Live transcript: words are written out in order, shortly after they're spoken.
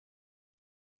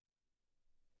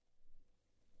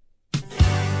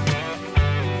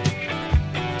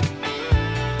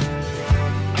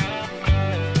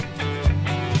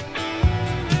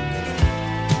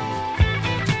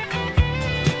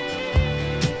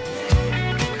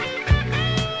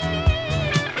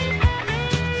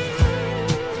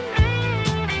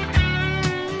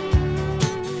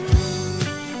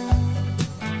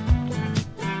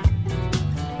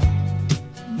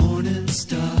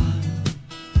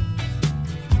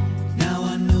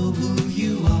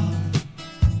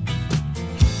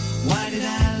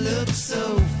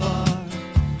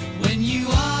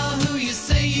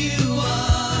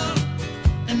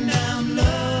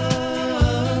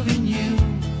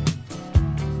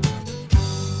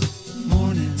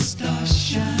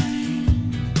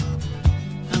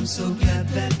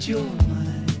you're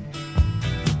mine.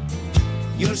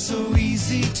 You're so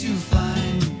easy to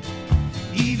find,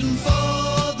 even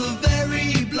for the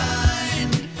very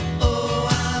blind. Oh,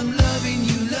 I'm loving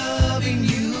you, loving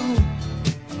you.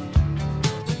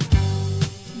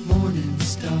 Morning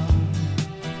star.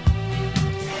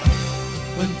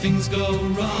 When things go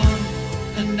wrong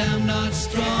and I'm not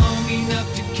strong enough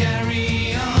to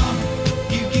carry on,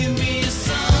 you give me a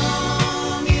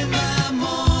song in my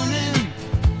morning,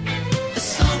 a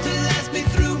song to last me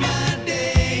through my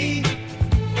day,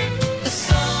 a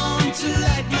song to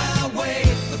light my way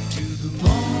up to the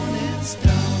morning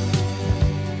star.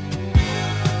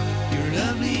 You're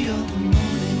lovely, you're the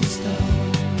morning star.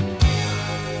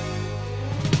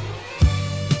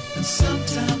 And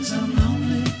sometimes I'm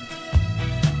lonely,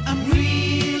 I'm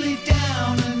really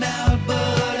down and out,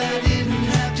 but I didn't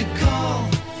have to call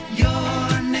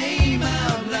your name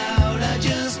out loud. I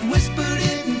just whispered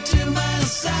it into my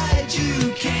side. You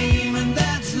came, and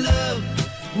that's love.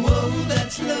 Whoa,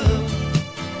 that's love.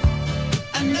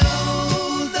 I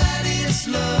know that it's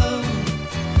love,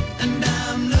 and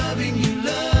I'm loving you,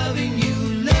 loving you,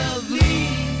 lovely.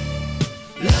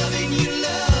 Loving you,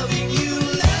 loving you,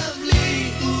 lovely.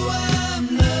 Ooh, I'm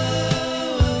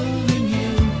loving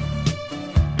you.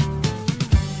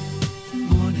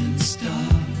 Morning star.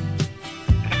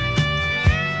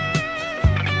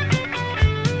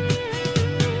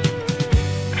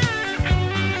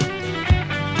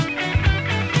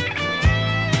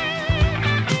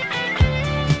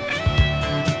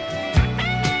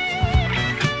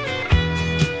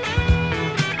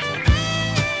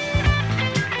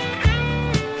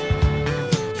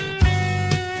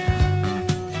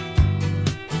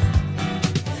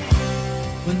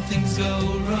 When things go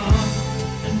wrong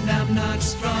and I'm not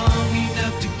strong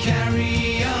enough to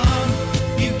carry on,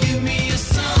 you give me a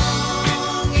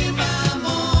song in my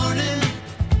morning,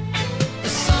 a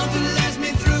song to last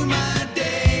me through my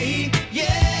day.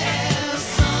 Yeah, a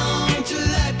song to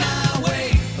light my way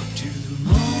up to the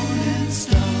morning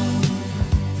star.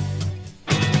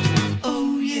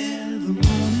 Oh yeah, the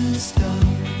morning star.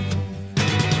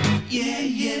 Yeah,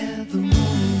 yeah, the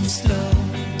morning star.